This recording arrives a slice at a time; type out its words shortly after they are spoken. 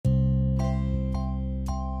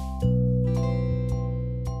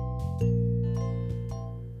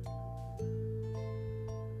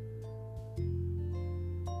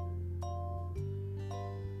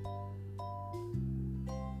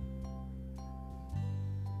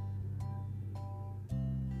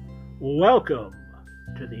Welcome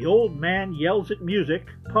to the Old Man Yells at Music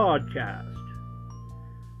podcast.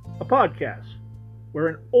 A podcast where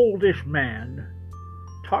an oldish man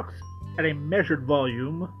talks at a measured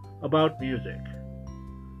volume about music.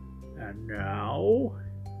 And now,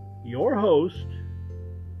 your host,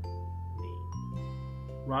 me,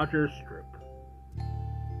 Roger Stroop.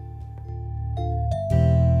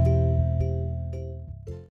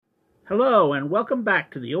 Hello, and welcome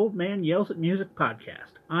back to the Old Man Yells at Music podcast.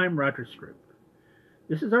 I'm Roger Stroop.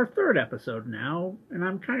 This is our third episode now, and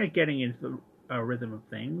I'm kind of getting into the rhythm of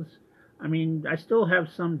things. I mean, I still have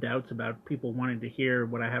some doubts about people wanting to hear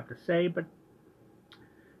what I have to say, but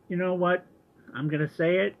you know what? I'm going to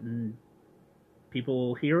say it, and people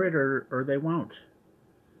will hear it or they won't.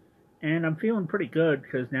 And I'm feeling pretty good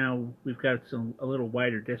because now we've got a little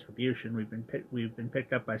wider distribution. We've been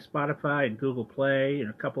picked up by Spotify and Google Play and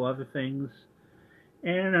a couple other things,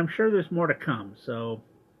 and I'm sure there's more to come. So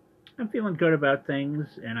I'm feeling good about things,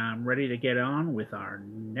 and I'm ready to get on with our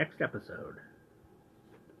next episode.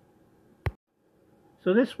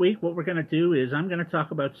 So this week, what we're going to do is I'm going to talk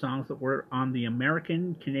about songs that were on the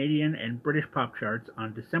American, Canadian, and British pop charts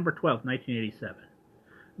on December 12, 1987.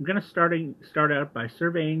 I'm going to start out by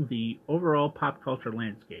surveying the overall pop culture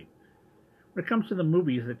landscape. When it comes to the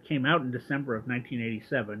movies that came out in December of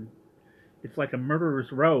 1987, it's like a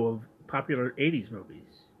murderer's row of popular 80s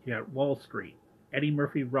movies. You got Wall Street, Eddie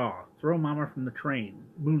Murphy Raw, Throw Mama from the Train,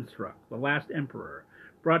 Moonstruck, The Last Emperor,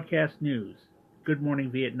 Broadcast News, Good Morning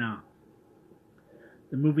Vietnam.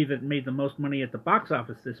 The movie that made the most money at the box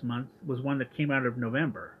office this month was one that came out of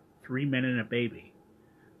November, Three Men and a Baby.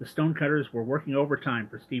 The Stonecutters were working overtime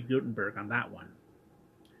for Steve Guttenberg on that one.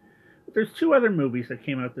 But there's two other movies that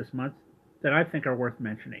came out this month that I think are worth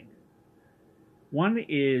mentioning. One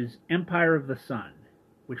is Empire of the Sun,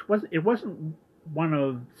 which wasn't one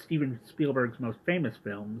of Steven Spielberg's most famous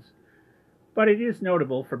films, but it is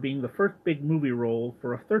notable for being the first big movie role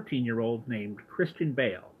for a 13-year-old named Christian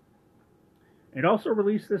Bale. It also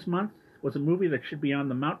released this month was a movie that should be on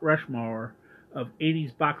the Mount Rushmore of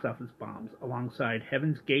 80s box office bombs alongside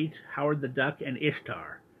Heaven's Gate, Howard the Duck, and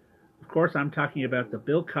Ishtar. Of course, I'm talking about the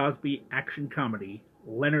Bill Cosby action comedy,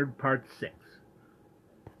 Leonard Part 6.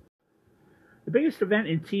 The biggest event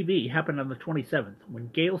in TV happened on the 27th,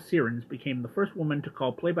 when Gail Sierens became the first woman to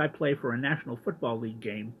call play-by-play for a National Football League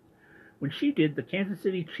game, when she did the Kansas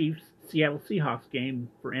City Chiefs-Seattle Seahawks game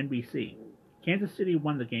for NBC. Kansas City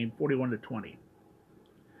won the game 41-20.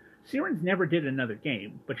 Sierens never did another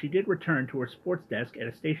game, but she did return to her sports desk at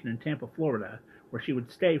a station in Tampa, Florida, where she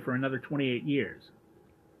would stay for another 28 years.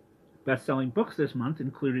 Best-selling books this month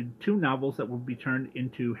included two novels that would be turned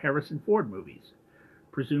into Harrison Ford movies,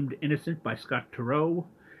 Presumed Innocent by Scott Turow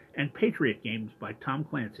and Patriot Games by Tom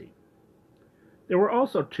Clancy. There were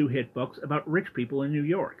also two hit books about rich people in New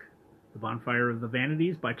York, The Bonfire of the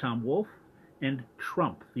Vanities by Tom Wolfe and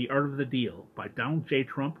Trump, The Art of the Deal by Donald J.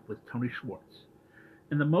 Trump with Tony Schwartz.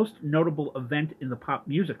 And the most notable event in the pop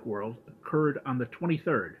music world occurred on the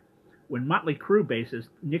 23rd, when Motley Crue bassist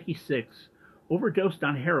Nikki Sixx overdosed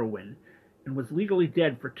on heroin and was legally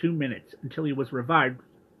dead for 2 minutes until he was revived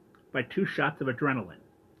by 2 shots of adrenaline.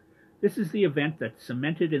 This is the event that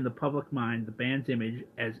cemented in the public mind the band's image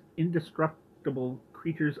as indestructible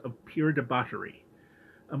creatures of pure debauchery,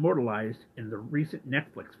 immortalized in the recent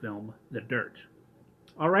Netflix film, The Dirt.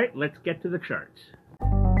 Alright, let's get to the charts.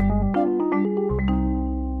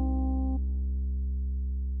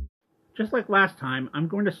 Just like last time, I'm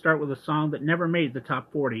going to start with a song that never made the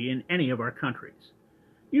top 40 in any of our countries.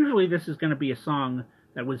 Usually this is going to be a song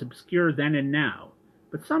that was obscure then and now,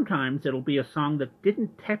 but sometimes it'll be a song that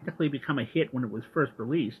didn't technically become a hit when it was first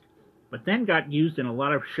released, but then got used in a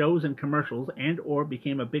lot of shows and commercials and/or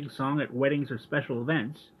became a big song at weddings or special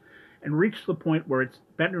events, and reached the point where it's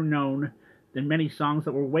better known than many songs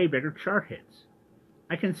that were way bigger chart hits.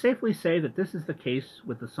 I can safely say that this is the case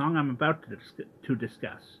with the song I'm about to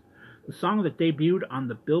discuss. The song that debuted on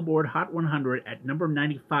the Billboard Hot 100 at number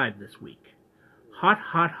 95 this week, Hot,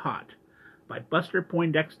 Hot, Hot, by Buster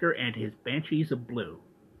Poindexter and his Banshees of Blue.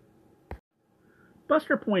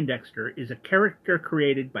 Buster Poindexter is a character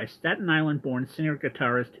created by Staten Island-born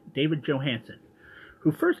singer-guitarist David Johansen,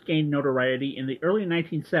 who first gained notoriety in the early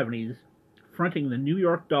 1970s fronting the New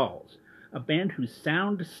York Dolls, a band whose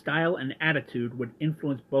sound, style, and attitude would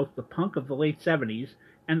influence both the punk of the late 70s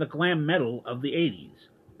and the glam metal of the 80s.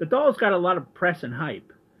 The Dolls got a lot of press and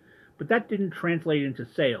hype, but that didn't translate into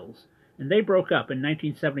sales, and they broke up in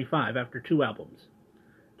 1975 after 2 albums.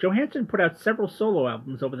 Johansen put out several solo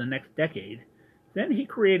albums over the next decade. Then he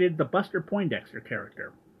created the Buster Poindexter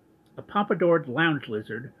character, a pompadoured lounge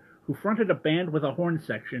lizard who fronted a band with a horn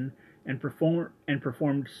section and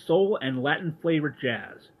performed soul and Latin flavored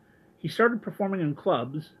jazz. He started performing in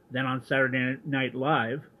clubs, then on Saturday Night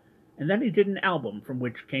Live, and then he did an album from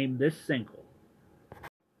which came this single.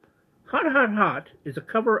 Hot Hot Hot is a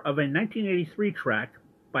cover of a 1983 track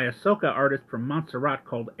by a soca artist from Montserrat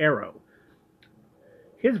called Arrow.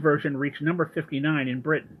 His version reached number 59 in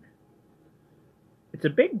Britain. It's a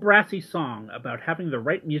big brassy song about having the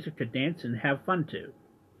right music to dance and have fun to.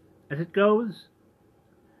 As it goes,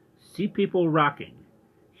 see people rocking,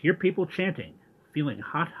 hear people chanting, feeling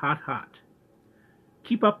hot, hot, hot.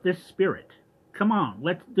 Keep up this spirit. Come on,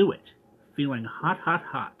 let's do it. Feeling hot, hot,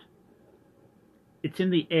 hot. It's in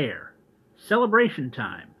the air. Celebration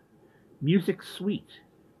time. Music sweet.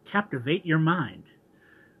 Captivate your mind.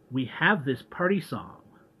 We have this party song,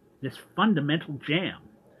 this fundamental jam.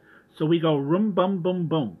 So we go rum bum bum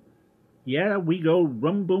boom. Yeah, we go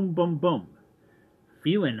rum boom bum boom.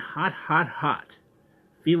 Feeling hot, hot, hot.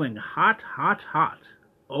 Feeling hot, hot, hot.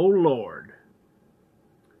 Oh Lord.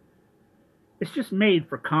 It's just made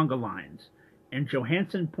for conga lines, and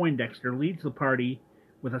Johansen Poindexter leads the party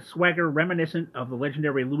with a swagger reminiscent of the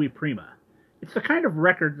legendary Louis Prima. It's the kind of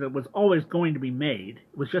record that was always going to be made.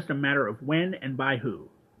 It was just a matter of when and by who.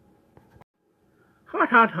 Hot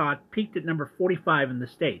Hot Hot peaked at number 45 in the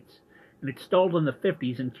States, and it stalled in the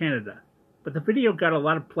 50s in Canada. But the video got a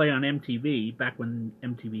lot of play on MTV, back when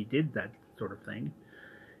MTV did that sort of thing,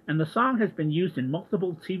 and the song has been used in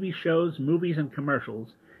multiple TV shows, movies, and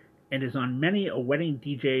commercials, and is on many a wedding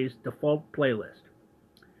DJ's default playlist.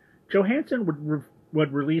 Johansen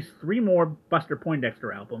would release 3 more Buster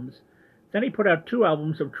Poindexter albums, then he put out 2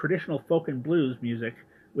 albums of traditional folk and blues music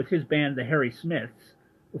with his band the Harry Smiths,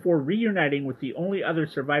 before reuniting with the only other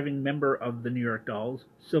surviving member of the New York Dolls,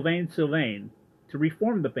 Sylvain Sylvain, to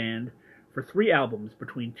reform the band for 3 albums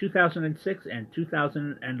between 2006 and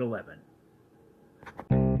 2011.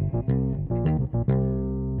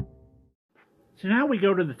 So now we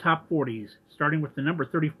go to the top 40s, starting with the number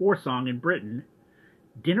 34 song in Britain,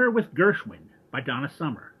 Dinner with Gershwin by Donna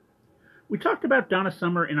Summer. We talked about Donna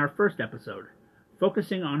Summer in our first episode,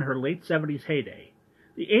 focusing on her late 70s heyday.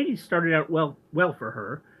 The 80s started out well for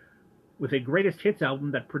her, with a greatest hits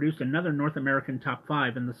album that produced another North American top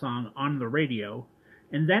 5 in the song On the Radio,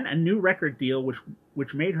 and then a new record deal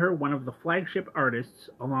which made her one of the flagship artists,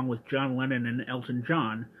 along with John Lennon and Elton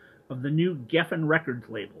John, of the new Geffen Records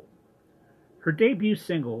label. Her debut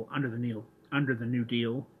single, Under the New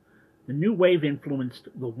Deal, the new wave-influenced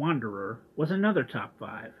The Wanderer, was another top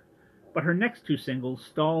 5, but her next 2 singles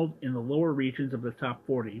stalled in the lower regions of the top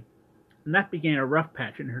 40, and that began a rough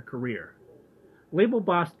patch in her career. Label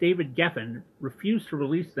boss David Geffen refused to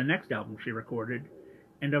release the next album she recorded,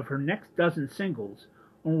 and of her next dozen singles,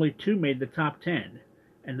 only 2 made the top 10,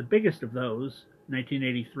 and the biggest of those,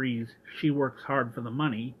 1983's She Works Hard for the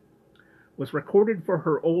Money, was recorded for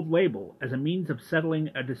her old label as a means of settling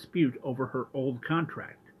a dispute over her old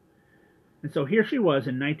contract. And so here she was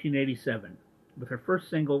in 1987, with her first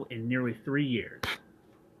single in nearly 3 years.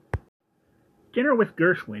 Dinner with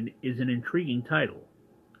Gershwin is an intriguing title.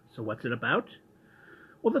 So what's it about?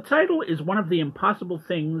 Well, the title is one of the impossible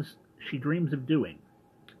things she dreams of doing.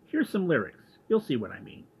 Here's some lyrics. You'll see what I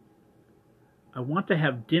mean. I want to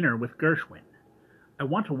have dinner with Gershwin. I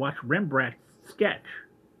want to watch Rembrandt's sketch.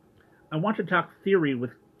 I want to talk theory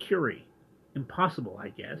with Curie. Impossible, I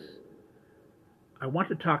guess. I want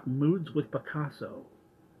to talk moods with Picasso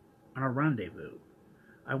on a rendezvous.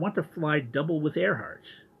 I want to fly double with Earhart.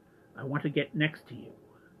 I want to get next to you.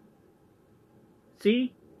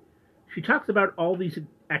 See? She talks about all these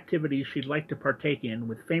activities she'd like to partake in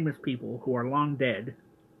with famous people who are long dead,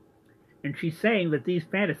 and she's saying that these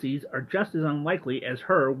fantasies are just as unlikely as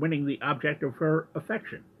her winning the object of her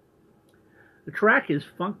affection. The track is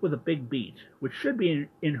funk with a big beat, which should be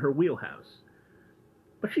in her wheelhouse,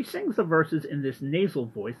 but she sings the verses in this nasal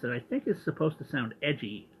voice that I think is supposed to sound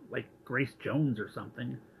edgy, like Grace Jones or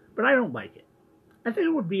something, but I don't like it. I think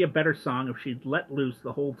it would be a better song if she'd let loose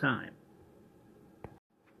the whole time.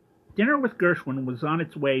 Dinner with Gershwin was on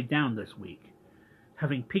its way down this week,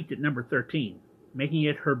 having peaked at number 13, making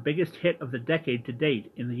it her biggest hit of the decade to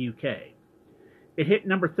date in the UK. It hit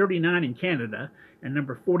number 39 in Canada and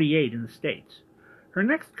number 48 in the States. Her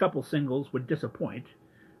next couple singles would disappoint,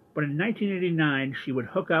 but in 1989 she would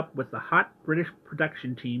hook up with the hot British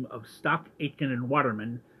production team of Stock, Aitken and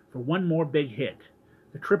Waterman for one more big hit,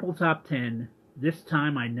 the triple top 10, This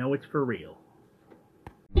Time I Know It's For Real.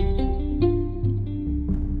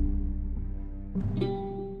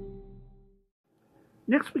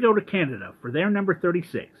 Next we go to Canada for their number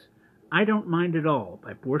 36, I Don't Mind At All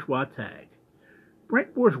by Bourgeois Tagg.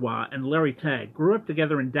 Brent Bourgeois and Larry Tagg grew up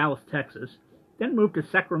together in Dallas, Texas, then moved to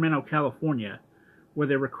Sacramento, California, where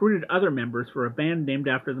they recruited other members for a band named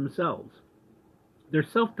after themselves. Their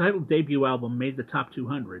self-titled debut album made the top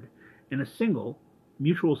 200, and a single,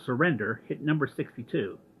 Mutual Surrender, hit number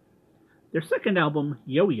 62. Their second album,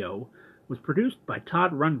 Yo-Yo, was produced by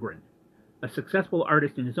Todd Rundgren, a successful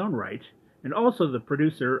artist in his own right, and also the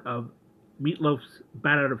producer of Meatloaf's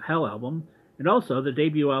Bat Out of Hell album, and also the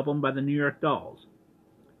debut album by the New York Dolls.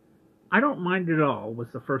 I Don't Mind At All was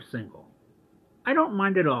the first single. I Don't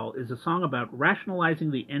Mind At All is a song about rationalizing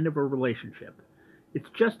the end of a relationship. It's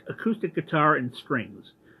just acoustic guitar and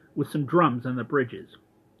strings, with some drums on the bridges.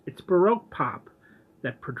 It's Baroque pop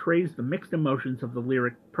that portrays the mixed emotions of the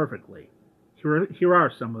lyric perfectly. Here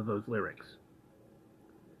are some of those lyrics.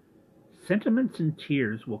 Sentiments and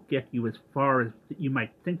tears will get you as far as you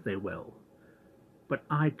might think they will, but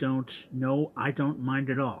I don't mind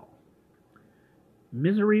at all.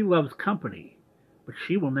 Misery loves company, but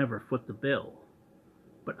she will never foot the bill.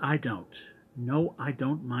 But I don't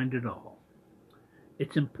mind at all.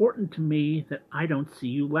 It's important to me that I don't see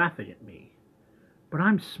you laughing at me, but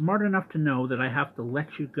I'm smart enough to know that I have to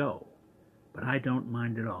let you go, but I don't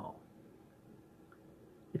mind at all.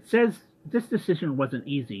 It says this decision wasn't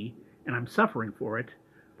easy, and I'm suffering for it,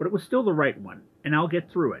 but it was still the right one, and I'll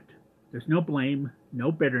get through it. There's no blame,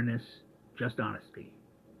 no bitterness, just honesty.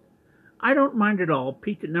 I Don't Mind At All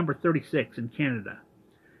peaked at number 36 in Canada.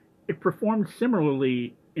 It performed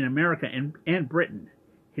similarly in America and Britain,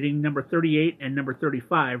 hitting number 38 and number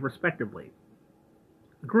 35 respectively.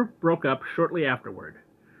 The group broke up shortly afterward.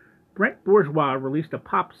 Brent Bourgeois released a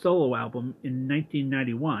pop solo album in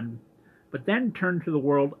 1991, but then turned to the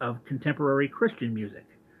world of contemporary Christian music,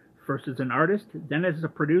 first as an artist, then as a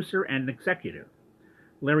producer and executive.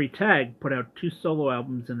 Larry Tagg put out 2 solo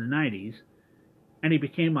albums in the 90s, and he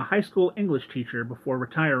became a high school English teacher before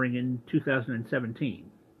retiring in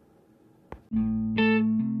 2017.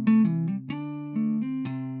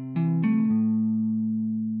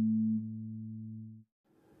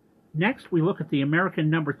 Next, we look at the American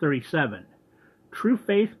number 37, True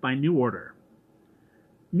Faith by New Order.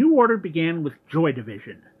 New Order began with Joy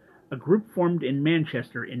Division, a group formed in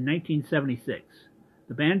Manchester in 1976.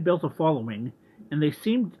 The band built a following, and they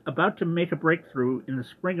seemed about to make a breakthrough in the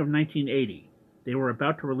spring of 1980. They were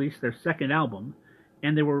about to release their second album,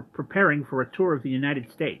 and they were preparing for a tour of the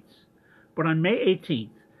United States. But on May 18th,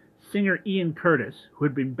 singer Ian Curtis, who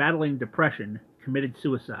had been battling depression, committed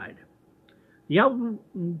suicide. The album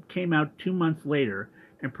came out 2 months later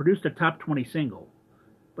and produced a top 20 single,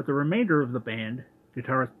 but the remainder of the band,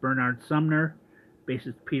 guitarist Bernard Sumner,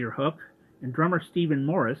 bassist Peter Hook, and drummer Stephen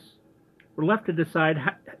Morris, were left to decide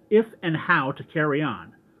if and how to carry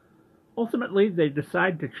on. Ultimately, they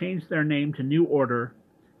decided to change their name to New Order,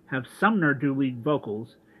 have Sumner do lead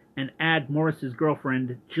vocals, and add Morris's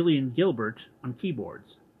girlfriend Gillian Gilbert on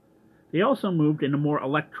keyboards. They also moved in a more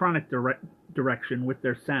electronic direction with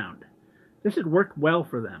their sound. This had worked well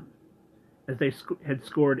for them, as they had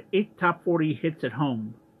scored 8 top 40 hits at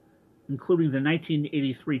home, including the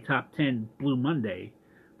 1983 top 10 Blue Monday,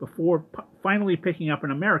 before finally picking up an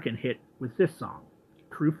American hit with this song,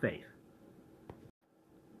 True Faith.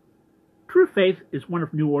 True Faith is one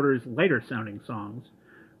of New Order's lighter-sounding songs,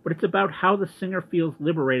 but it's about how the singer feels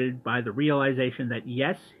liberated by the realization that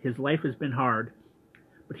yes, his life has been hard,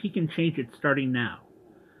 but he can change it starting now.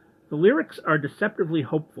 The lyrics are deceptively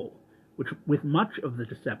hopeful, with much of the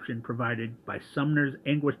deception provided by Sumner's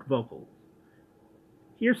anguished vocals.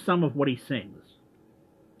 Here's some of what he sings.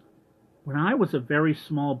 When I was a very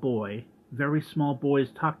small boy, very small boys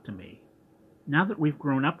talked to me. Now that we've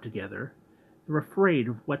grown up together, they're afraid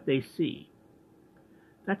of what they see.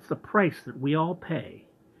 That's the price that we all pay,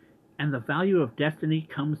 and the value of destiny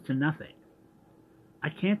comes to nothing. I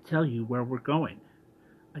can't tell you where we're going.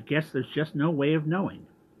 I guess there's just no way of knowing.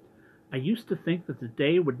 I used to think that the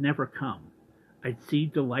day would never come. I'd see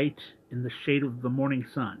delight in the shade of the morning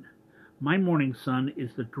sun. My morning sun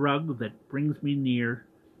is the drug that brings me near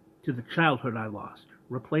to the childhood I lost,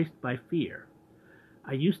 replaced by fear.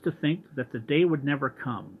 I used to think that the day would never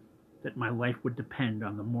come, that my life would depend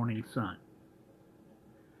on the morning sun.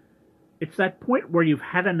 It's that point where you've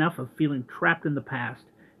had enough of feeling trapped in the past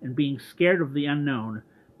and being scared of the unknown,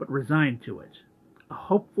 but resigned to it. A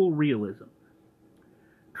hopeful realism.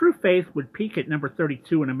 True Faith would peak at number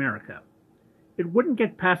 32 in America. It wouldn't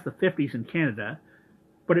get past the 50s in Canada,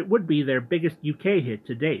 but it would be their biggest UK hit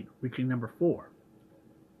to date, reaching number 4.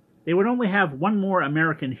 They would only have one more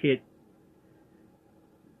American hit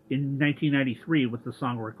in 1993 with the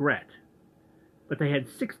song Regret, but they had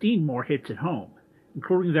 16 more hits at home,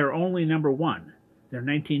 including their only number 1, their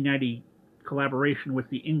 1990 collaboration with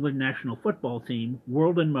the England national football team,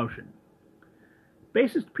 World in Motion.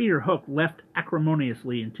 Bassist Peter Hook left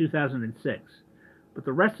acrimoniously in 2006, but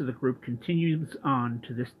the rest of the group continues on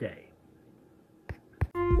to this day.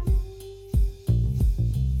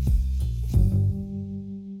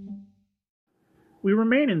 We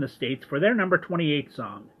remain in the States for their number 28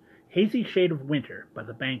 song, Hazy Shade of Winter by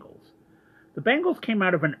the Bangles. The Bangles came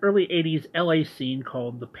out of an early 80s LA scene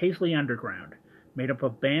called the Paisley Underground, made up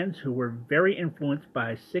of bands who were very influenced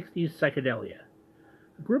by 60s psychedelia.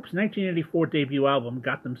 The group's 1984 debut album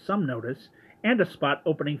got them some notice and a spot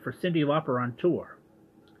opening for Cyndi Lauper on tour.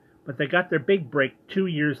 But they got their big break 2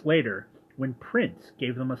 years later when Prince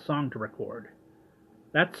gave them a song to record.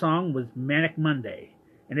 That song was Manic Monday,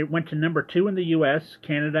 and it went to number 2 in the US,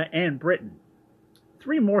 Canada, and Britain.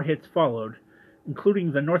 3 more hits followed,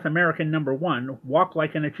 including the North American number 1, Walk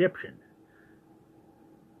Like an Egyptian.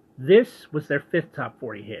 This was their 5th top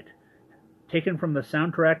 40 hit, taken from the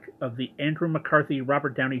soundtrack of the Andrew McCarthy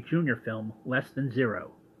Robert Downey Jr. film Less Than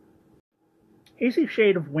Zero. Hazy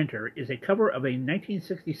Shade of Winter is a cover of a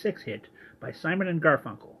 1966 hit by Simon &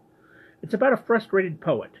 Garfunkel. It's about a frustrated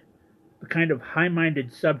poet, the kind of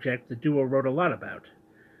high-minded subject the duo wrote a lot about.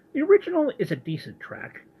 The original is a decent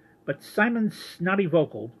track, but Simon's snotty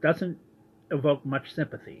vocal doesn't evoke much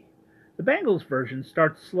sympathy. The Bangles version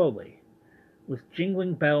starts slowly, with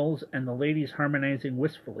jingling bells and the ladies harmonizing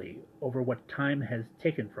wistfully over what time has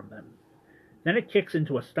taken from them. Then it kicks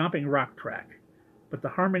into a stomping rock track, but the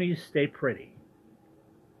harmonies stay pretty.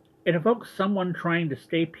 It evokes someone trying to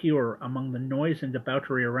stay pure among the noise and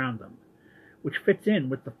debauchery around them, which fits in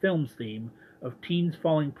with the film's theme of teens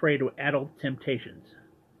falling prey to adult temptations.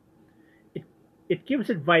 It gives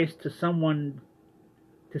advice to someone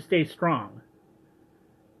to stay strong,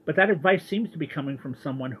 but that advice seems to be coming from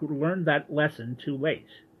someone who learned that lesson too late.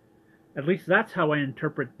 At least that's how I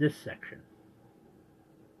interpret this section.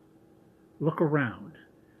 Look around.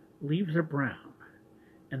 Leaves are brown,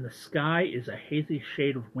 and the sky is a hazy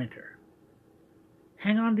shade of winter.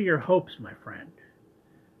 Hang on to your hopes, my friend.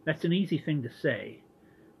 That's an easy thing to say,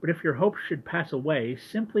 but if your hopes should pass away,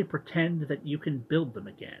 simply pretend that you can build them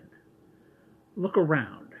again. Look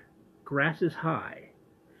around. Grass is high.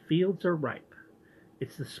 Fields are ripe.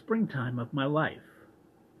 It's the springtime of my life.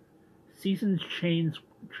 Seasons change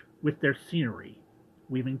with their scenery,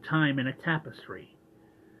 weaving time in a tapestry.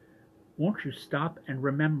 Won't you stop and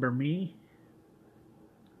remember me?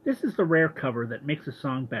 This is the rare cover that makes a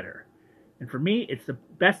song better, and for me, it's the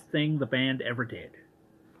best thing the band ever did.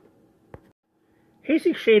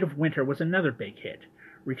 Hazy Shade of Winter was another big hit,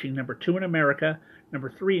 reaching number 2 in America, number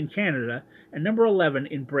 3 in Canada, and number 11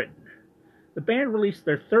 in Britain. The band released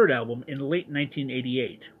their 3rd album in late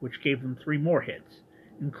 1988, which gave them 3 more hits,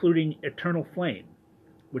 including Eternal Flame,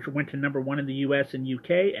 which went to number 1 in the US and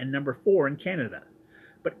UK and number 4 in Canada.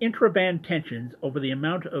 But intra-band tensions over the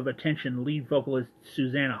amount of attention lead vocalist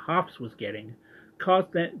Susanna Hoffs was getting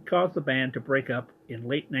caused the band to break up in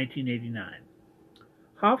late 1989.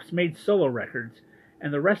 Hoffs made solo records,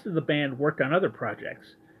 and the rest of the band worked on other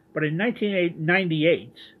projects, but in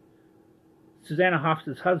 1998, Susanna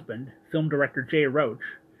Hoffs' husband, film director Jay Roach,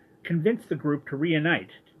 convinced the group to reunite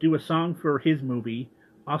to do a song for his movie,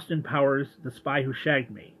 Austin Powers' The Spy Who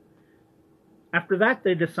Shagged Me. After that,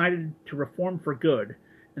 they decided to reform for good,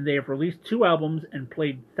 and they have released 2 albums and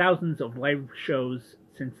played thousands of live shows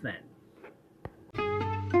since then.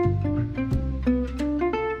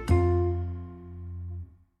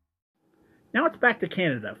 Now it's back to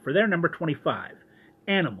Canada for their number 25,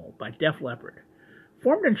 Animal by Def Leppard.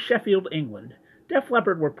 Formed in Sheffield, England, Def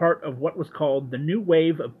Leppard were part of what was called the new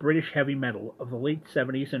wave of British heavy metal of the late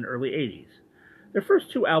 70s and early 80s. Their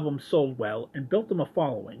first 2 albums sold well and built them a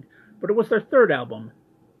following, but it was their 3rd album,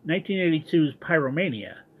 1982's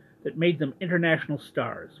Pyromania, that made them international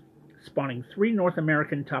stars, spawning 3 North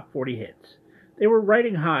American top 40 hits. They were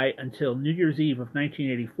riding high until New Year's Eve of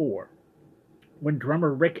 1984, when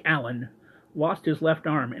drummer Rick Allen lost his left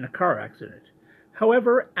arm in a car accident.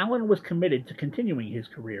 However, Allen was committed to continuing his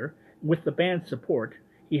career, and with the band's support,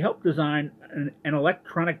 he helped design an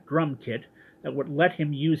electronic drum kit that would let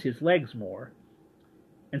him use his legs more,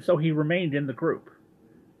 and so he remained in the group.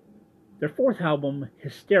 Their 4th album,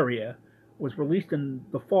 Hysteria, was released in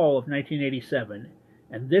the fall of 1987,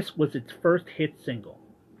 and this was its first hit single.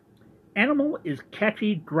 Animal is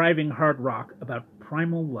catchy, driving hard rock about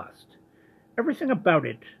primal lust. Everything about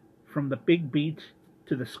it, from the big beat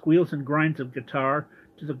to the squeals and grinds of guitar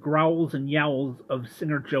to the growls and yowls of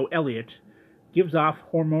singer Joe Elliott, gives off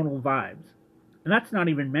hormonal vibes. And that's not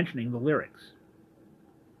even mentioning the lyrics.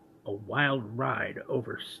 A wild ride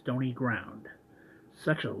over stony ground.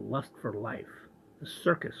 Such a lust for life. The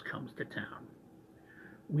circus comes to town.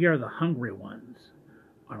 We are the hungry ones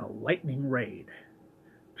on a lightning raid.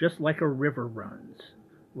 just like a river runs,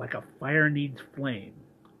 like a fire needs flame.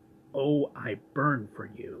 Oh, I burn for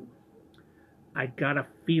you. I gotta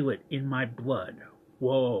feel it in my blood.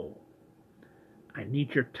 Whoa. I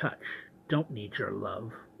need your touch, don't need your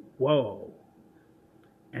love. Whoa.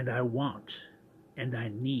 And I want, and I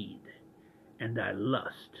need, and I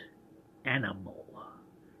lust. Animal.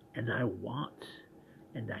 And I want,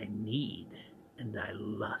 and I need, and I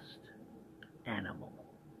lust. Animal.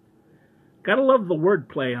 Gotta love the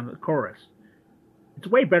wordplay on the chorus. It's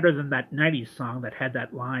way better than that 90s song that had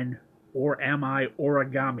that line, or am I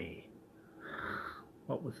origami?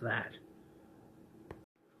 What was that?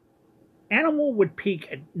 Animal would peak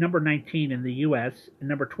at number 19 in the US and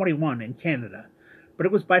number 21 in Canada, but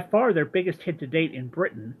it was by far their biggest hit to date in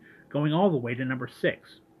Britain, going all the way to number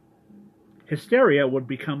 6. Hysteria would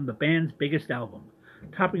become the band's biggest album,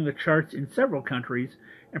 topping the charts in several countries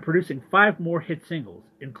and producing 5 more hit singles,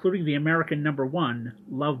 including the American number 1,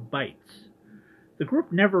 Love Bites. The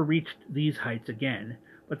group never reached these heights again,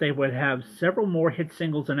 but they would have several more hit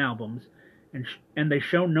singles and albums, and they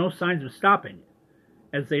show no signs of stopping,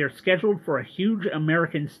 as they are scheduled for a huge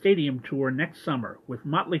American stadium tour next summer with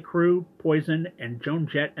Motley Crue, Poison, and Joan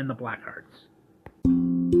Jett and the Blackhearts.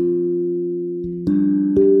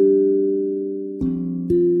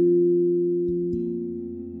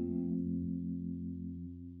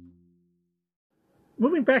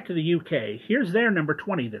 Moving back to the UK, here's their number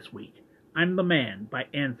 20 this week, I'm the Man by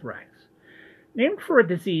Anthrax. Named for a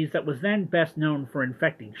disease that was then best known for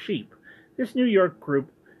infecting sheep, this New York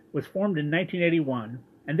group was formed in 1981,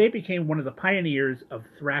 and they became one of the pioneers of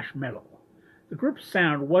thrash metal. The group's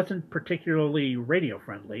sound wasn't particularly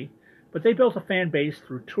radio-friendly, but they built a fan base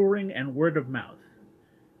through touring and word of mouth.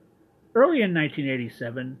 Early in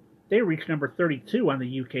 1987, they reached number 32 on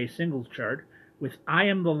the UK singles chart with I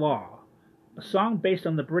Am the Law, a song based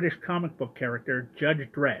on the British comic book character Judge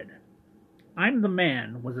Dredd. I'm the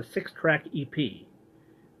Man was a 6-track EP,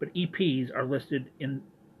 but EPs are listed in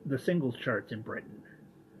the singles charts in Britain.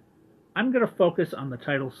 I'm going to focus on the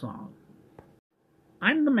title song.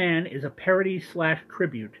 I'm the Man is a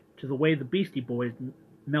parody/tribute to the way the Beastie Boys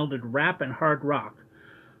melded rap and hard rock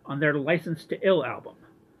on their License to Ill album.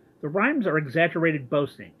 The rhymes are exaggerated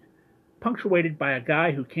boasting, punctuated by a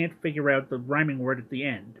guy who can't figure out the rhyming word at the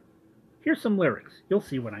end. Here's some lyrics, you'll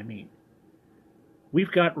see what I mean.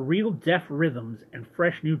 We've got real deaf rhythms and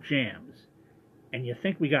fresh new jams, and you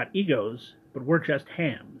think we got egos, but we're just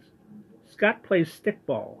hams. Scott plays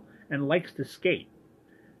stickball and likes to skate.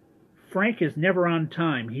 Frank is never on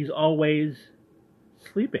time, he's always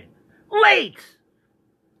sleeping. Late!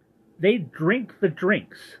 They drink the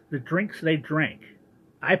drinks they drank.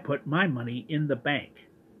 I put my money in the bank.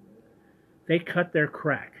 They cut their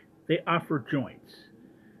crack, they offer joints.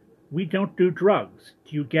 We don't do drugs.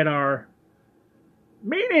 Do you get our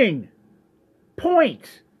meaning?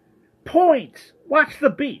 Point! Point! Watch the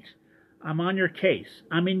beat! I'm on your case.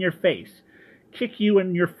 I'm in your face. Kick you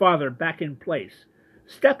and your father back in place.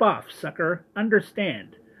 Step off, sucker.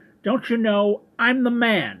 Understand. Don't you know I'm the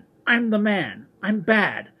man? I'm the man. I'm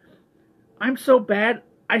bad. I'm so bad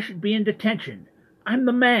I should be in detention. I'm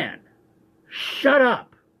the man. Shut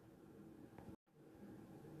up.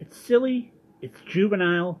 It's silly. It's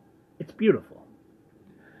juvenile. It's beautiful.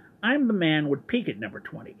 I'm the Man would peak at number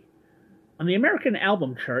 20. On the American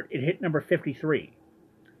album chart, it hit number 53.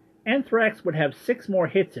 Anthrax would have 6 more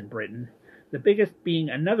hits in Britain, the biggest being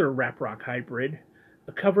another rap-rock hybrid,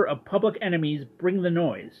 a cover of Public Enemy's Bring the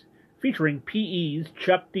Noise, featuring P.E.'s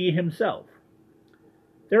Chuck D himself.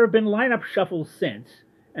 There have been lineup shuffles since,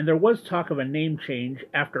 and there was talk of a name change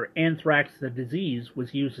after Anthrax the Disease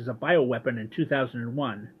was used as a bioweapon in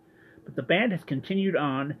 2001, but the band has continued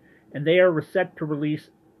on, and they are set to release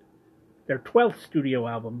their 12th studio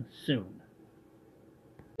album soon.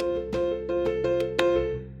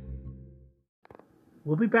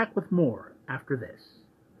 We'll be back with more after this.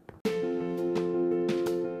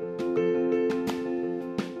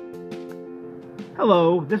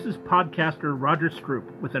 Hello, this is podcaster Roger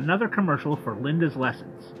Stroop with another commercial for Linda's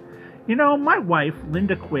Lessons. You know, my wife,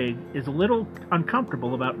 Linda Quigg, is a little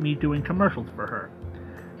uncomfortable about me doing commercials for her.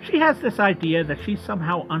 She has this idea that she's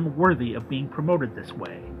somehow unworthy of being promoted this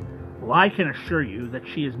way. Well, I can assure you that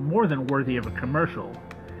she is more than worthy of a commercial.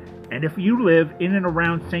 And if you live in and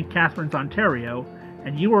around St. Catharines, Ontario,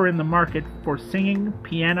 and you are in the market for singing,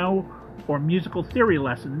 piano, or musical theory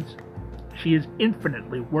lessons, she is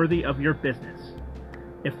infinitely worthy of your business.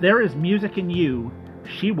 If there is music in you,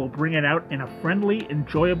 she will bring it out in a friendly,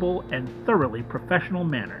 enjoyable, and thoroughly professional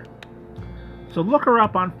manner. So look her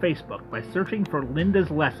up on Facebook by searching for Linda's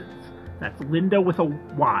Lessons. That's Linda with a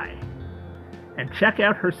Y. and check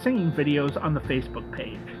out her singing videos on the Facebook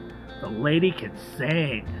page. The lady can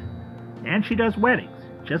sing. And she does weddings.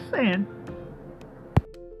 Just saying.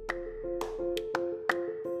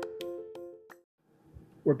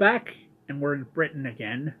 We're back, and we're in Britain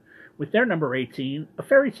again, with their number 18, A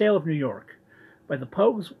Fairy Tale of New York, by the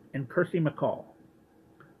Pogues and Kirsty MacColl.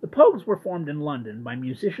 The Pogues were formed in London by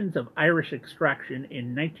musicians of Irish extraction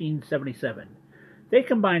in 1977. They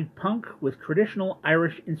combined punk with traditional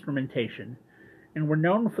Irish instrumentation, and were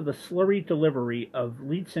known for the slurry delivery of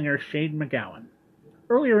lead singer Shane MacGowan.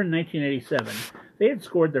 Earlier in 1987, they had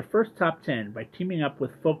scored their first top 10 by teaming up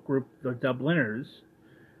with folk group The Dubliners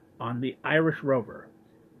on The Irish Rover.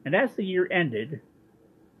 And as the year ended,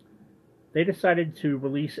 they decided to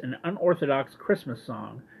release an unorthodox Christmas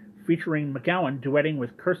song featuring MacGowan duetting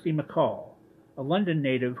with Kirsty MacColl, a London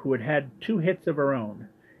native who had had 2 hits of her own,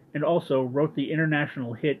 and also wrote the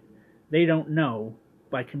international hit They Don't Know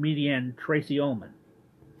by comedian Tracey Ullman.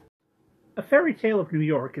 A Fairy Tale of New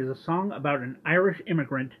York is a song about an Irish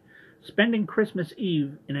immigrant spending Christmas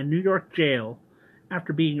Eve in a New York jail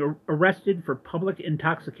after being arrested for public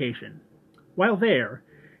intoxication. While there,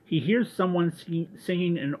 he hears someone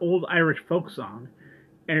singing an old Irish folk song,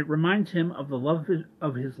 and it reminds him of the love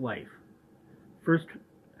of his life. First,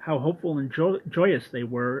 how hopeful and joyous they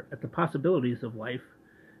were at the possibilities of life,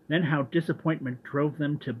 then how disappointment drove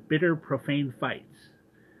them to bitter, profane fights.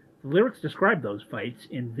 The lyrics describe those fights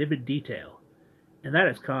in vivid detail, and that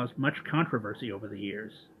has caused much controversy over the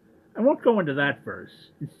years. I won't go into that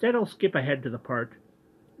verse. Instead, I'll skip ahead to the part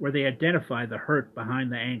where they identify the hurt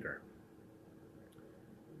behind the anger.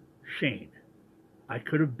 Shane, I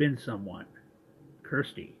could have been someone.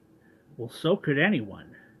 Kirsty, well, so could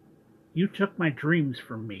anyone. You took my dreams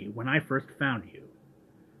from me when I first found you.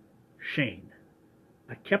 Shane,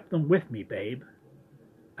 I kept them with me, babe.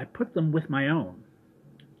 I put them with my own.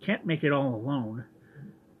 Can't make it all alone.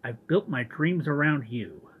 I've built my dreams around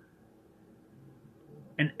you.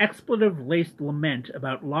 An expletive-laced lament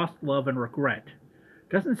about lost love and regret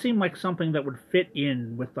doesn't seem like something that would fit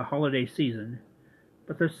in with the holiday season,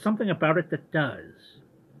 but there's something about it that does.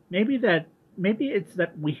 Maybe it's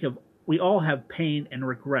that we all have pain and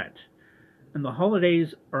regret, and the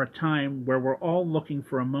holidays are a time where we're all looking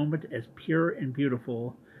for a moment as pure and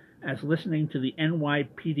beautiful as listening to the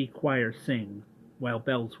NYPD choir sing while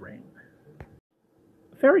bells ring.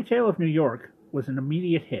 A Fairy Tale of New York was an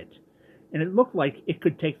immediate hit, and it looked like it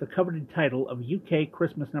could take the coveted title of UK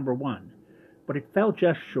Christmas #1, but it fell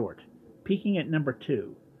just short, peaking at number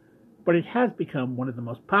 2. But it has become one of the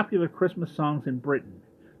most popular Christmas songs in Britain,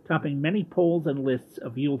 topping many polls and lists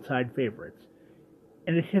of Yuletide favorites,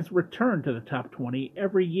 and it has returned to the top 20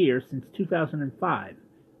 every year since 2005,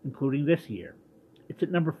 including this year. It's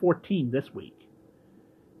at number 14 this week.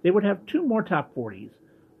 They would have 2 more top 40s,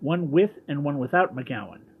 one with and one without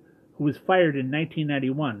MacGowan, who was fired in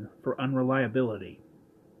 1991 for unreliability.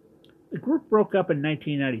 The group broke up in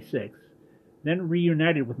 1996, then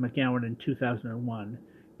reunited with MacGowan in 2001,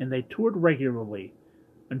 and they toured regularly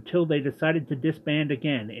until they decided to disband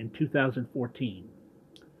again in 2014.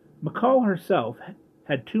 MacColl herself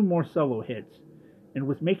had 2 more solo hits, and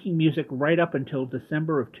was making music right up until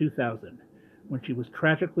December of 2000, when she was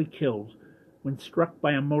tragically killed when struck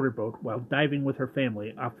by a motorboat while diving with her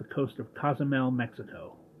family off the coast of Cozumel,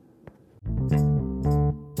 Mexico.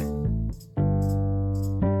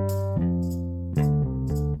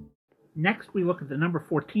 Next, we look at the number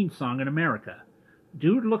 14 song in America,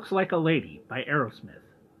 Dude Looks Like a Lady by Aerosmith.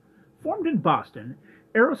 Formed in Boston,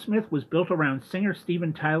 Aerosmith was built around singer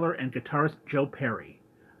Steven Tyler and guitarist Joe Perry,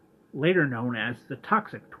 later known as the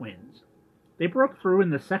Toxic Twins. They broke through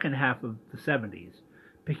in the second half of the 70s,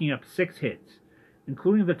 picking up 6 hits,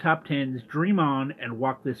 including the top 10's Dream On and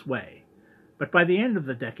Walk This Way. But by the end of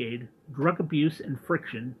the decade, drug abuse and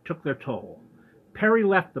friction took their toll. Perry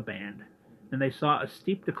left the band, and they saw a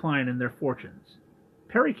steep decline in their fortunes.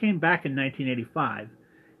 Perry came back in 1985,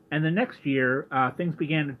 and the next year things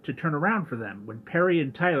began to turn around for them when Perry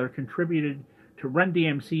and Tyler contributed to Run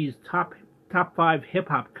DMC's top 5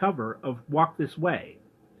 hip-hop cover of Walk This Way.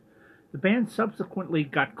 The band subsequently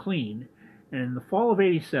got clean, and in the fall of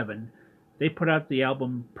 '87, they put out the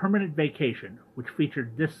album Permanent Vacation, which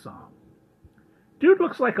featured this song. Dude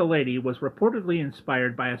Looks Like a Lady was reportedly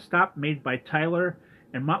inspired by a stop made by Tyler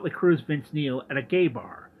and Motley Crue's Vince Neil at a gay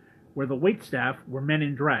bar, where the waitstaff were men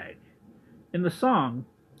in drag. In the song,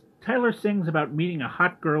 Tyler sings about meeting a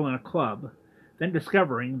hot girl in a club, then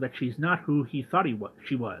discovering that she's not who he thought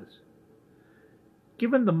she was.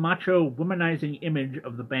 Given the macho, womanizing image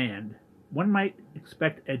of the band, one might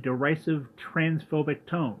expect a derisive, transphobic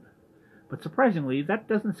tone, but surprisingly, that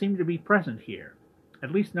doesn't seem to be present here,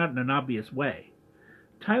 at least not in an obvious way.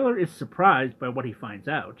 Tyler is surprised by what he finds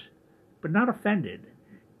out, but not offended,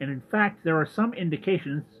 and in fact there are some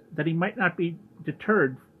indications that he might not be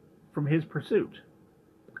deterred from his pursuit.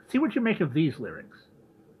 See what you make of these lyrics.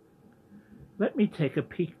 Let me take a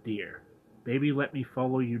peek, dear. Baby, let me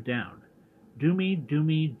follow you down. Do me, do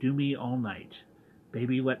me, do me all night.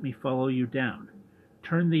 Baby, let me follow you down.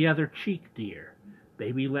 Turn the other cheek, dear.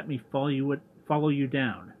 Baby, let me follow you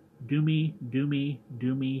down. Do me, do me,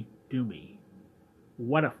 do me, do me.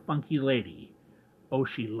 What a funky lady. Oh,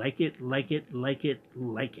 she like it, like it, like it,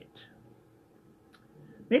 like it.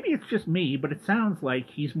 Maybe it's just me, but it sounds like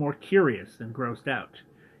he's more curious than grossed out,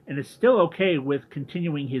 and is still okay with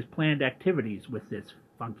continuing his planned activities with this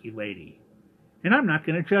funky lady. And I'm not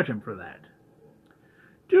going to judge him for that.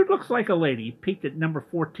 Dude Looks Like a Lady peaked at number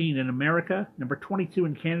 14 in America, number 22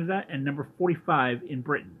 in Canada, and number 45 in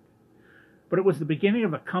Britain. But it was the beginning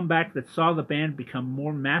of a comeback that saw the band become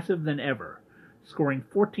more massive than ever, scoring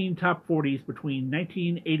 14 top 40s between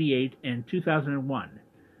 1988 and 2001,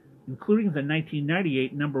 including the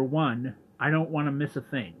 1998 number 1, I Don't Want to Miss a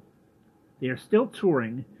Thing. They are still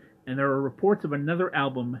touring, and there are reports of another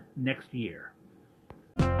album next year.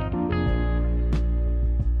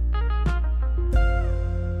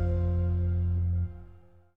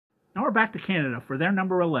 Now we're back to Canada for their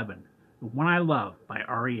number 11, The One I Love by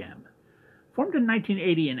R.E.M. Formed in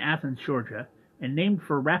 1980 in Athens, Georgia, and named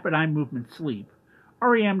for rapid eye movement sleep,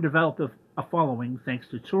 R.E.M. developed a following thanks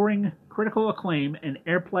to touring, critical acclaim, and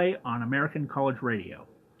airplay on American college radio.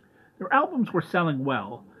 Their albums were selling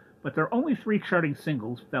well, but their only 3 charting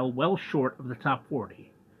singles fell well short of the top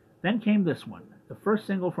 40. Then came this one, the first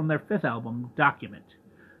single from their 5th album, Document.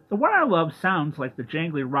 The One I Love sounds like the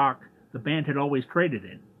jangly rock the band had always traded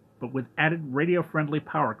in, but with added radio-friendly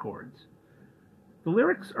power chords. The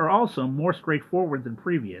lyrics are also more straightforward than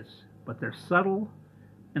previous, but they're subtle,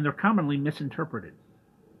 and they're commonly misinterpreted.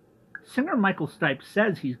 Singer Michael Stipe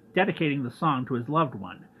says he's dedicating the song to his loved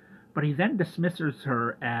one, but he then dismisses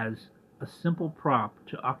her as a simple prop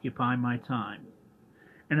to occupy my time.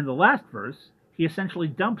 And in the last verse, he essentially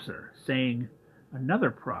dumps her, saying,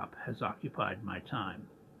 another prop has occupied my time.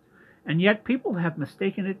 And yet people have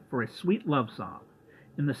mistaken it for a sweet love song,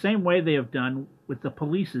 in the same way they have done with the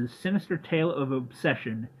Police's sinister tale of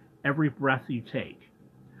obsession, Every Breath You Take.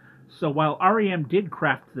 So while R.E.M. did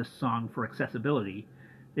craft this song for accessibility,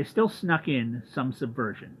 they still snuck in some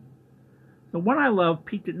subversion. The One I Love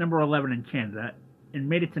peaked at number 11 in Canada and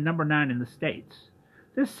made it to number 9 in the States.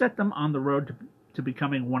 This set them on the road to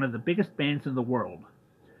becoming one of the biggest bands in the world,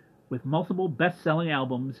 with multiple best-selling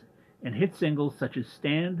albums and hit singles such as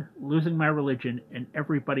Stand, Losing My Religion, and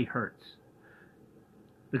Everybody Hurts.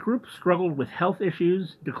 The group struggled with health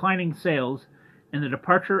issues, declining sales, and the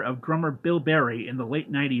departure of drummer Bill Berry in the late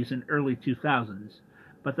 90s and early 2000s,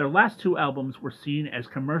 but their last 2 albums were seen as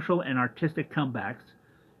commercial and artistic comebacks,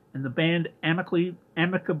 and the band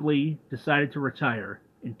amicably decided to retire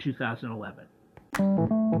in 2011.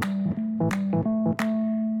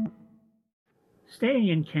 Staying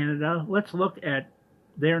in Canada, let's look at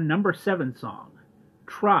their number 7 song,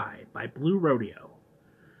 Try by Blue Rodeo.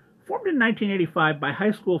 Formed in 1985 by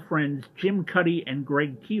high school friends Jim Cuddy and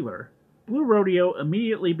Greg Keeler, Blue Rodeo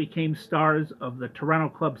immediately became stars of the Toronto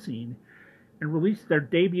club scene and released their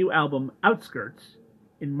debut album Outskirts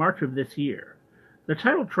in March of this year. The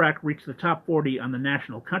title track reached the top 40 on the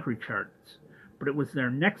national country charts, but it was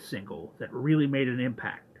their next single that really made an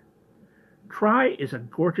impact. Try is a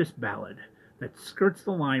gorgeous ballad that skirts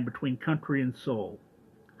the line between country and soul,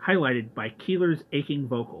 highlighted by Keeler's aching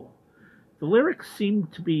vocal. The lyrics seem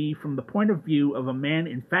to be from the point of view of a man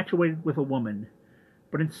infatuated with a woman,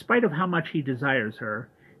 but in spite of how much he desires her,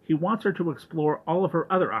 he wants her to explore all of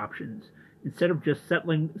her other options instead of just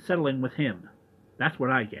settling with him. That's what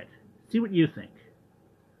I get. See what you think.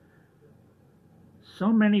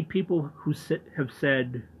 So many people who have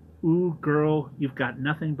said, "Ooh, girl, you've got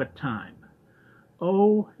nothing but time.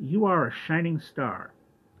 Oh, you are a shining star.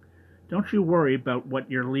 Don't you worry about what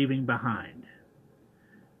you're leaving behind.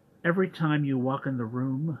 Every time you walk in the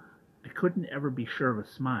room, I couldn't ever be sure of a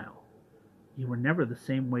smile. You were never the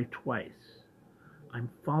same way twice.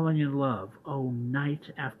 I'm falling in love, oh,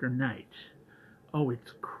 night after night. Oh,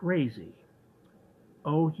 it's crazy.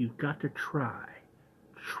 Oh, you've got to try,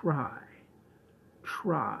 try,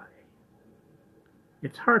 try."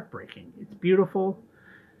 It's heartbreaking. It's beautiful.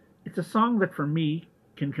 It's a song that, for me,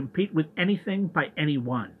 can compete with anything by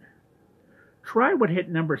anyone. Try would hit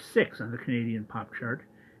number 6 on the Canadian pop chart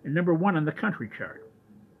and number 1 on the country chart.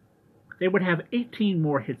 They would have 18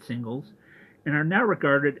 more hit singles and are now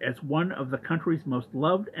regarded as one of the country's most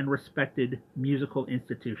loved and respected musical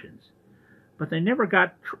institutions. But they never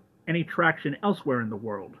got any traction elsewhere in the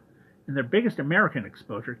world, and their biggest American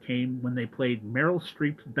exposure came when they played Meryl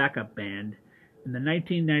Streep's backup band in the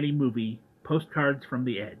 1990 movie Postcards from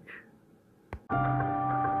the Edge.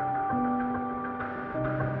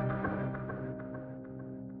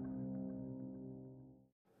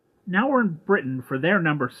 Now we're in Britain for their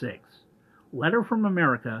number 6, Letter from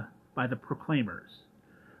America by the Proclaimers.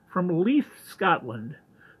 From Leith, Scotland,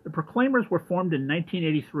 the Proclaimers were formed in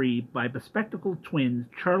 1983 by bespectacled twins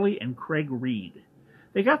Charlie and Craig Reed.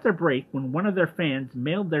 They got their break when one of their fans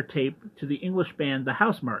mailed their tape to the English band the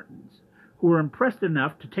Housemartins, who were impressed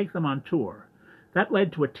enough to take them on tour. That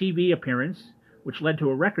led to a TV appearance, which led to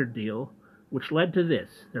a record deal, which led to this,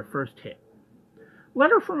 their first hit.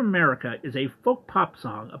 Letter from America is a folk pop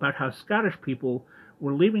song about how Scottish people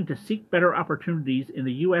were leaving to seek better opportunities in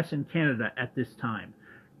the US and Canada at this time,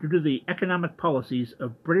 due to the economic policies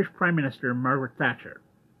of British Prime Minister Margaret Thatcher.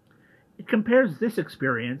 It compares this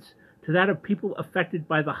experience to that of people affected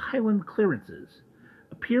by the Highland Clearances,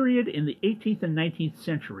 a period in the 18th and 19th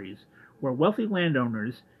centuries where wealthy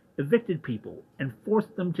landowners evicted people and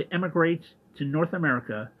forced them to emigrate to North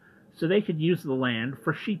America so they could use the land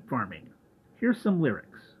for sheep farming. Here's some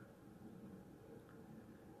lyrics.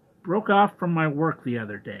 Broke off from my work the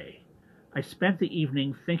other day. I spent the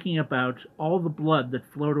evening thinking about all the blood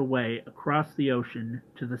that flowed away across the ocean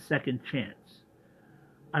to the second chance.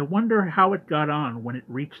 I wonder how it got on when it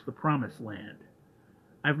reached the promised land.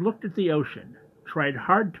 I've looked at the ocean, tried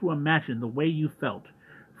hard to imagine the way you felt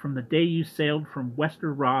from the day you sailed from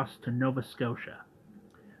Wester Ross to Nova Scotia.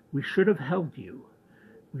 We should have held you.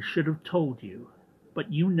 We should have told you.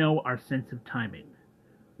 But you know our sense of timing.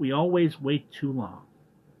 We always wait too long.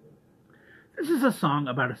 This is a song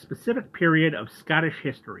about a specific period of Scottish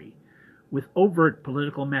history, with overt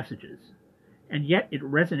political messages, and yet it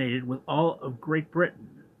resonated with all of Great Britain.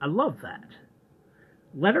 I love that.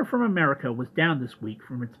 Letter from America was down this week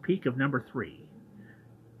from its peak of number 3.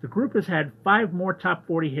 The group has had 5 more top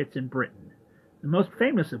 40 hits in Britain. The most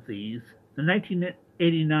famous of these, the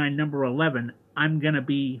 1989 number 11, I'm Gonna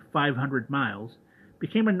Be 500 Miles,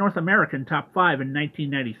 became a North American top 5 in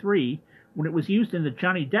 1993 when it was used in the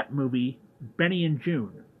Johnny Depp movie Benny and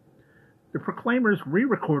June. The Proclaimers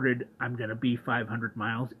re-recorded I'm Gonna Be 500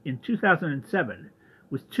 Miles in 2007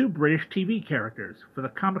 with 2 British TV characters for the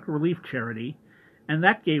comic relief charity, and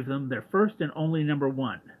that gave them their first and only number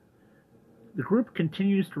 1. The group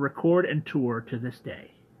continues to record and tour to this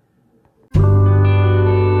day.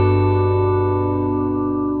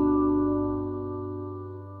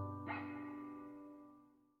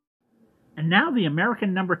 And now the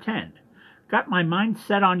American number 10, Got My Mind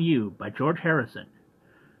Set on You by George Harrison.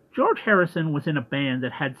 George Harrison was in a band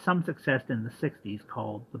that had some success in the 60s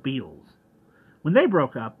called the Beatles. When they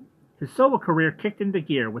broke up, his solo career kicked into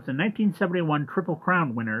gear with the 1971 Triple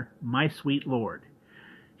Crown winner, My Sweet Lord.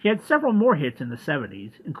 He had several more hits in the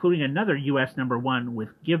 70s, including another US number 1 with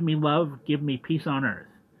Give Me Love, Give Me Peace on Earth.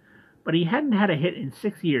 But he hadn't had a hit in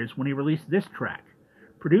 6 years when he released this track,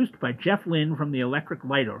 produced by Jeff Lynne from the Electric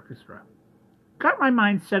Light Orchestra. Got My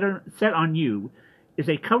Mind Set on You is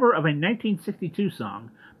a cover of a 1962 song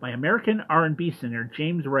by American R&B singer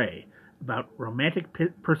James Ray about romantic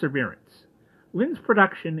perseverance. Lynne's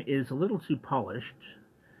production is a little too polished,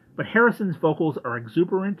 but Harrison's vocals are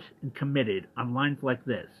exuberant and committed on lines like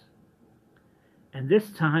this. And this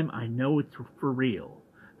time I know it's for real,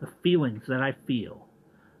 the feelings that I feel.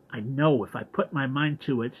 I know if I put my mind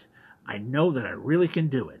to it, I know that I really can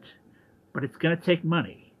do it. But it's going to take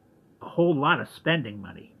money. A whole lot of spending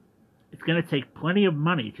money. It's going to take plenty of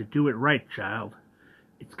money to do it right, child.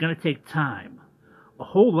 It's going to take time. A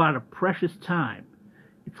whole lot of precious time.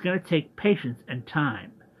 It's going to take patience and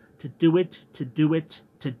time to do it, to do it,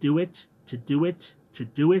 to do it, to do it, to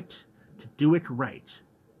do it, to do it right.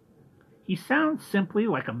 He sounds simply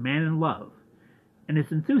like a man in love, and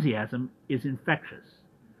his enthusiasm is infectious.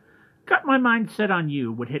 Got My Mind Set on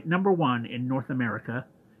You would hit number 1 in North America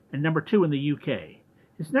and number 2 in the UK.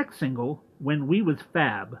 His next single, When We Was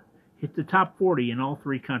Fab, hit the top 40 in all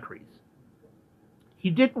 3 countries.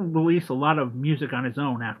 He didn't release a lot of music on his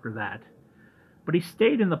own after that, but he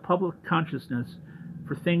stayed in the public consciousness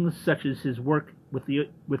for things such as his work with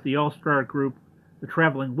the all-star group The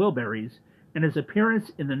Traveling Wilburys and his appearance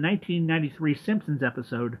in the 1993 Simpsons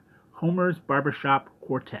episode Homer's Barbershop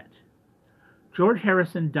Quartet. George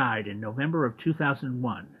Harrison died in November of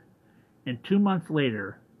 2001, and 2 months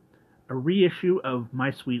later, a reissue of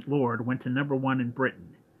My Sweet Lord went to number 1 in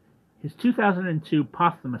Britain. His 2002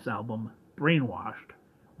 posthumous album, Brainwashed,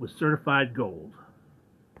 was certified gold.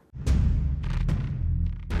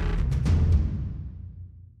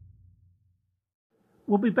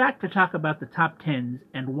 We'll be back to talk about the top 10s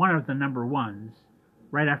and one of the number ones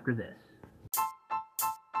right after this.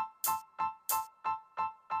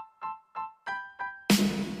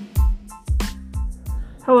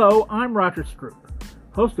 Hello, I'm Roger Stroop,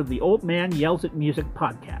 host of the Old Man Yells at Music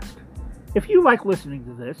podcast. If you like listening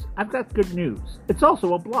to this, I've got good news. It's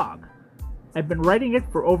also a blog. I've been writing it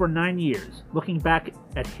for over 9 years, looking back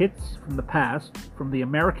at hits from the past from the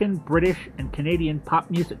American, British, and Canadian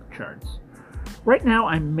pop music charts. Right now,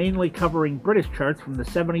 I'm mainly covering British charts from the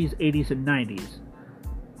 70s, 80s, and 90s.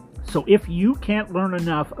 So if you can't learn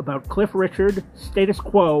enough about Cliff Richard, Status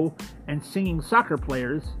Quo, and singing soccer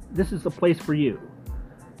players, this is the place for you.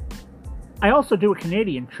 I also do a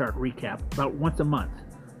Canadian chart recap about once a month,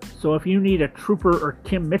 so if you need a Trooper or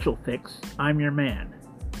Kim Mitchell fix, I'm your man.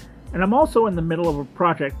 And I'm also in the middle of a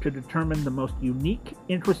project to determine the most unique,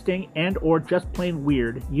 interesting, and or just plain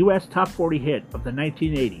weird US Top 40 hit of the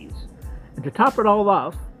 1980s. And to top it all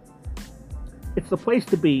off, it's the place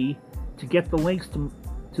to be to get the links to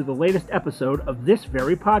the latest episode of this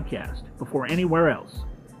very podcast before anywhere else.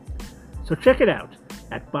 So check it out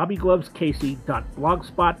at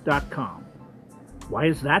bobbyglovescasey.blogspot.com. Why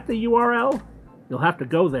is that the URL? You'll have to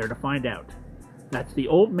go there to find out. That's the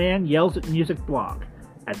Old Man Yells at Music blog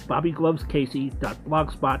at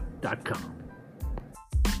bobbyglovescasey.blogspot.com.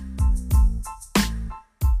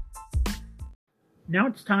 Now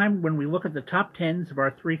it's time when we look at the top 10s of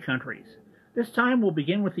our 3 countries. This time we'll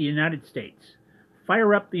begin with the United States.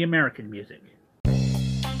 Fire up the American music.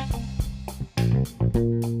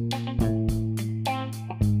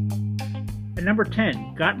 At number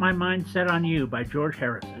 10, Got My Mind Set on You by George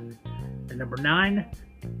Harrison. At number 9,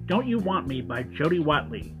 Don't You Want Me by Jody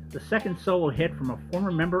Watley, the second solo hit from a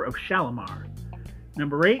former member of Shalimar.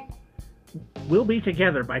 Number 8, We'll Be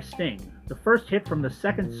Together by Sting, the first hit from the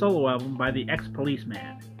second solo album by the Ex-Policeman.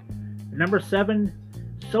 At number 7,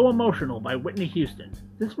 So Emotional by Whitney Houston.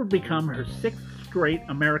 This would become her 6th straight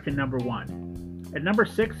American number 1. At number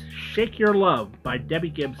 6, Shake Your Love by Debbie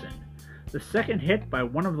Gibson, the second hit by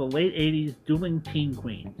one of the late 80s dueling teen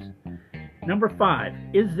queens. Number 5,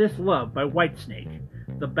 Is This Love by Whitesnake,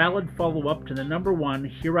 the ballad follow-up to the number 1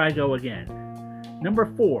 Here I Go Again. Number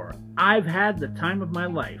 4, I've Had the Time of My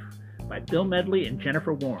Life by Bill Medley and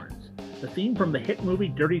Jennifer Warnes, the theme from the hit movie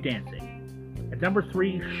Dirty Dancing. At number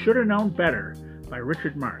 3, Shoulda Known Better by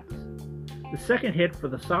Richard Marx, the second hit for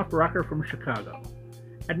the soft rocker from Chicago.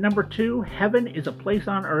 At number 2, Heaven is a Place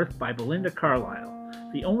on Earth by Belinda Carlisle,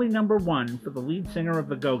 the only number 1 for the lead singer of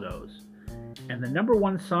the Go-Go's. And the number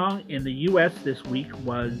 1 song in the US this week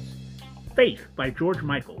was Faith by George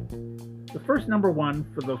Michael, the first number 1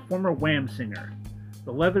 for the former Wham singer.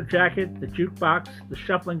 The leather jacket, the jukebox, the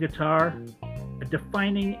shuffling guitar, a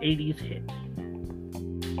defining 80s hit.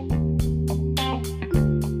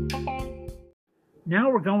 Now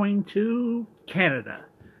we're going to Canada.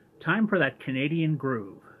 Time for that Canadian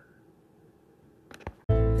groove.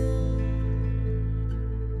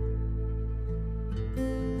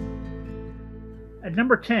 At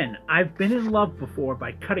number 10, I've Been in Love Before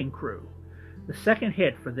by Cutting Crew, the second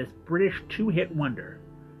hit for this British 2-hit wonder.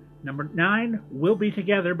 Number 9, We'll Be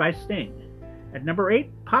Together by Sting. At number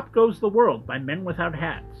 8, Pop Goes the World by Men Without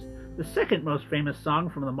Hats, the second most famous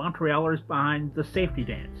song from the Montrealers behind The Safety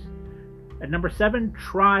Dance. At number 7,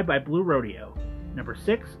 Try by Blue Rodeo. Number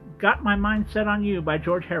 6, Got My Mind Set on You by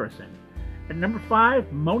George Harrison. At number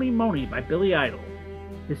 5, Mony Mony by Billy Idol,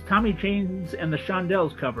 his Tommy James and the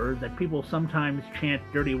Shondells cover that people sometimes chant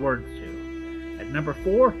dirty words to. At number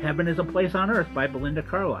 4, Heaven is a Place on Earth by Belinda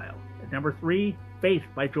Carlisle. At number 3, Faith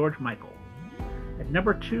by George Michael. At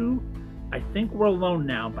number 2, I Think We're Alone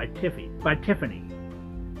Now by Tiffany.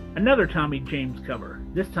 Another Tommy James cover,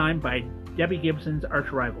 this time by Debbie Gibson's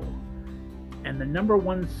arch rival. And the number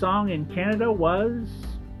 1 song in Canada was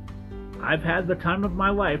I've Had the Time of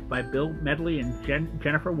My Life by Bill Medley and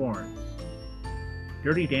Jennifer Warnes.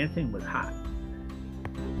 Dirty Dancing was hot.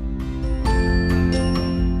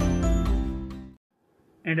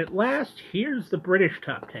 And at last, here's the British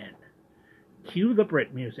top 10. Cue the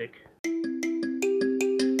Brit music.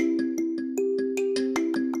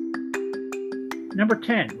 Number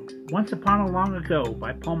 10, Once Upon a Long Ago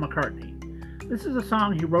by Paul McCartney. This is a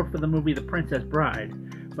song he wrote for the movie The Princess Bride,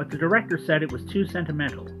 but the director said it was too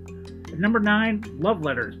sentimental. At number 9, Love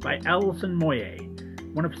Letters by Alison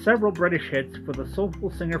Moyet, one of several British hits for the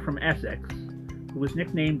soulful singer from Essex, who was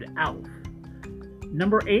nicknamed Alf.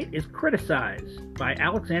 Number 8 is Criticize by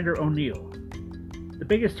Alexander O'Neill, the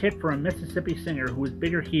biggest hit for a Mississippi singer who was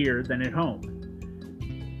bigger here than at home.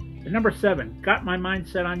 At number 7, Got My Mind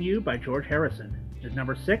Set on You by George Harrison. At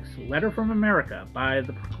number 6, Letter from America by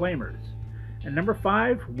The Proclaimers. And number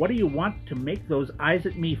 5, What Do You Want to Make Those Eyes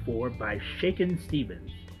at Me For by Shakin'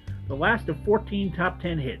 Stevens, the last of 14 top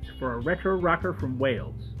 10 hits for a retro rocker from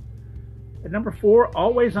Wales. At number 4,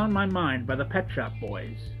 Always on My Mind by the Pet Shop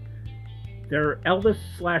Boys, their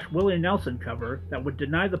Elvis/Willie Nelson cover that would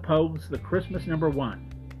deny the Pogues the Christmas number 1.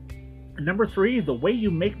 At number 3, The Way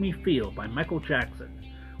You Make Me Feel by Michael Jackson,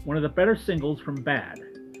 one of the better singles from Bad.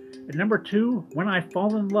 At number 2, When I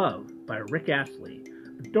Fall in Love by Rick Astley,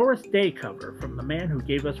 a Doris Day cover from the man who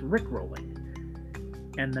gave us Rickrolling.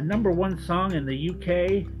 And the number 1 song in the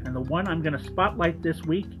UK, and the one I'm going to spotlight this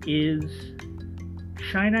week, is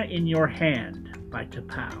China in Your Hand by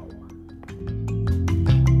T'Pau.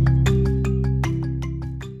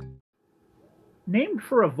 Named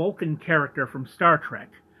for a Vulcan character from Star Trek,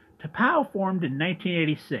 T'Pau formed in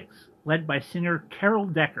 1986, led by singer Carol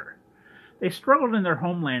Decker. They struggled in their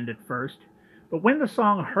homeland at first, but when the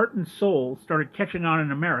song Heart and Soul started catching on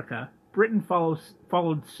in America, Britain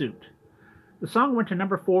followed suit. The song went to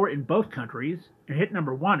number 4 in both countries and hit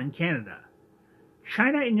number 1 in Canada.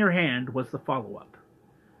 China in Your Hand was the follow-up.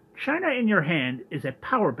 China in Your Hand is a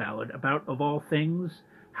power ballad about, of all things,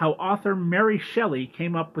 how author Mary Shelley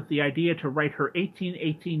came up with the idea to write her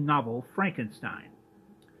 1818 novel Frankenstein.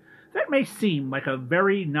 That may seem like a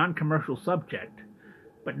very non-commercial subject,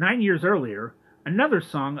 but 9 years earlier, another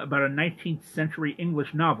song about a 19th century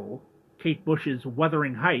English novel, Kate Bush's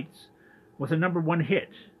Wuthering Heights, was a number 1 hit.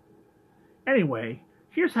 Anyway,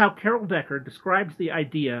 here's how Carol Decker describes the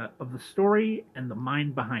idea of the story and the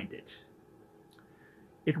mind behind it.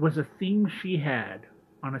 It was a theme she had,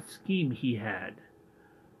 on a scheme he had,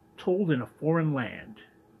 told in a foreign land,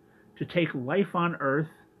 to take life on earth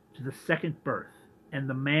to the second birth, and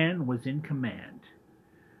the man was in command.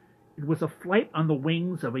 It was a flight on the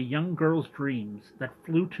wings of a young girl's dreams that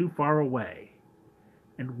flew too far away,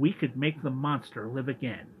 and we could make the monster live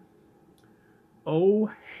again.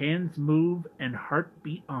 Oh, hands move and heart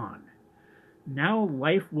beat on. Now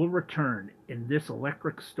life will return in this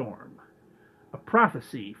electric storm. A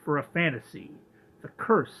prophecy for a fantasy, the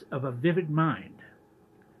curse of a vivid mind.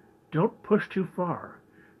 Don't push too far.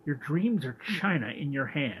 Your dreams are china in your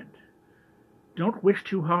hand. Don't wish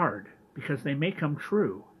too hard, because they may come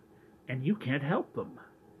true, and you can't help them.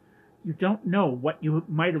 You don't know what you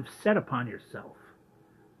might have set upon yourself.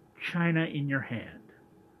 China in your hand.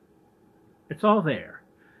 It's all there.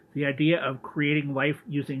 The idea of creating life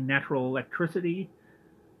using natural electricity,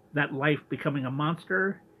 that life becoming a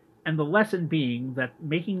monster, and the lesson being that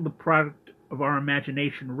making the product of our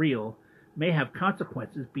imagination real may have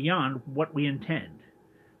consequences beyond what we intend.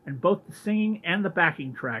 And both the singing and the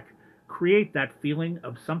backing track create that feeling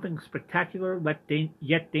of something spectacular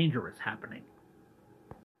yet dangerous happening.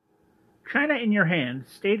 China in Your Hand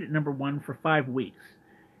stayed at number 1 for 5 weeks.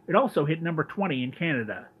 It also hit number 20 in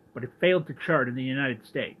Canada, but it failed to chart in the United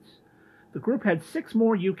States. The group had 6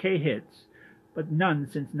 more UK hits, but none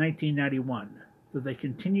since 1991, though they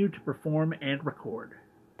continued to perform and record.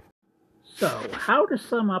 So, how to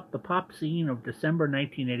sum up the pop scene of December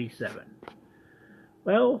 1987?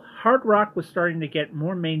 Well, hard rock was starting to get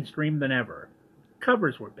more mainstream than ever.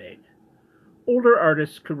 Covers were big. Older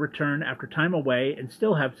artists could return after time away and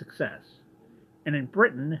still have success. And in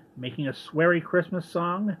Britain, making a sweary Christmas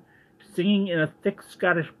song, singing in a thick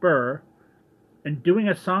Scottish burr, and doing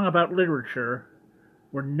a song about literature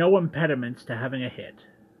were no impediments to having a hit.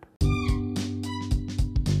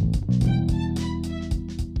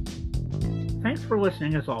 Thanks for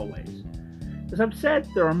listening as always. As I've said,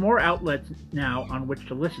 there are more outlets now on which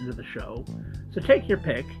to listen to the show, so take your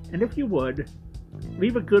pick, and if you would,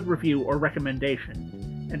 leave a good review or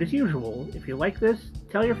recommendation. And as usual, if you like this,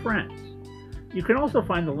 tell your friends. You can also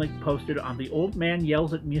find the link posted on the Old Man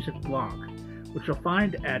Yells at Music blog, which you'll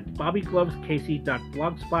find at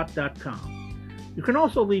bobbyglovescasey.blogspot.com. You can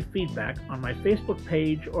also leave feedback on my Facebook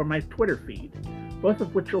page or my Twitter feed, both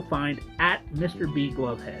of which you'll find at Mr. B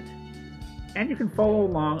Glovehead. And you can follow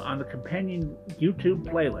along on the companion YouTube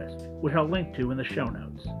playlist, which I'll link to in the show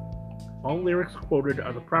notes. All lyrics quoted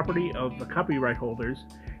are the property of the copyright holders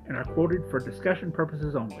and are quoted for discussion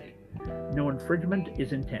purposes only. No infringement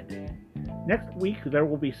is intended. Next week there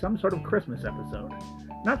will be some sort of Christmas episode.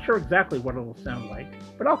 Not sure exactly what it'll sound like,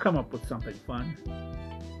 but I'll come up with something fun.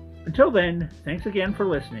 Until then, thanks again for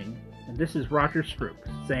listening, and this is Roger Stroop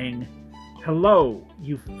saying, "Hello,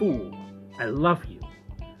 you fool, I love you.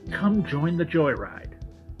 Come join the joyride.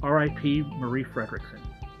 R.I.P. Marie Fredrickson."